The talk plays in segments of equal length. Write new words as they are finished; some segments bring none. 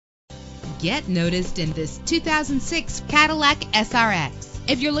Get noticed in this 2006 Cadillac SRX.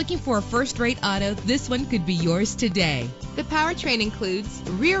 If you're looking for a first-rate auto, this one could be yours today. The powertrain includes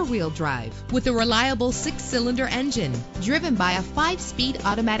rear-wheel drive with a reliable 6-cylinder engine driven by a 5-speed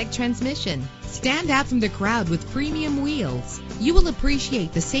automatic transmission. Stand out from the crowd with premium wheels. You will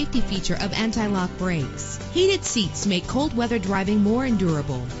appreciate the safety feature of anti-lock brakes. Heated seats make cold weather driving more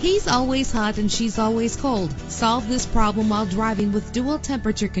endurable. He's always hot and she's always cold. Solve this problem while driving with dual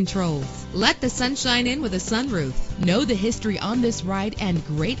temperature controls. Let the sunshine in with a sunroof. Know the history on this ride and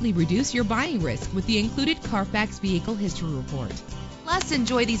greatly reduce your buying risk with the included Carfax Vehicle History Report. Plus,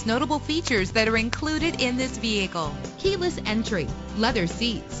 enjoy these notable features that are included in this vehicle: keyless entry, leather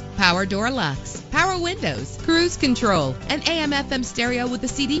seats, power door locks, power windows, cruise control, an AM/FM stereo with a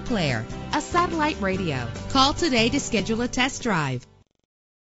CD player, a satellite radio. Call today to schedule a test drive.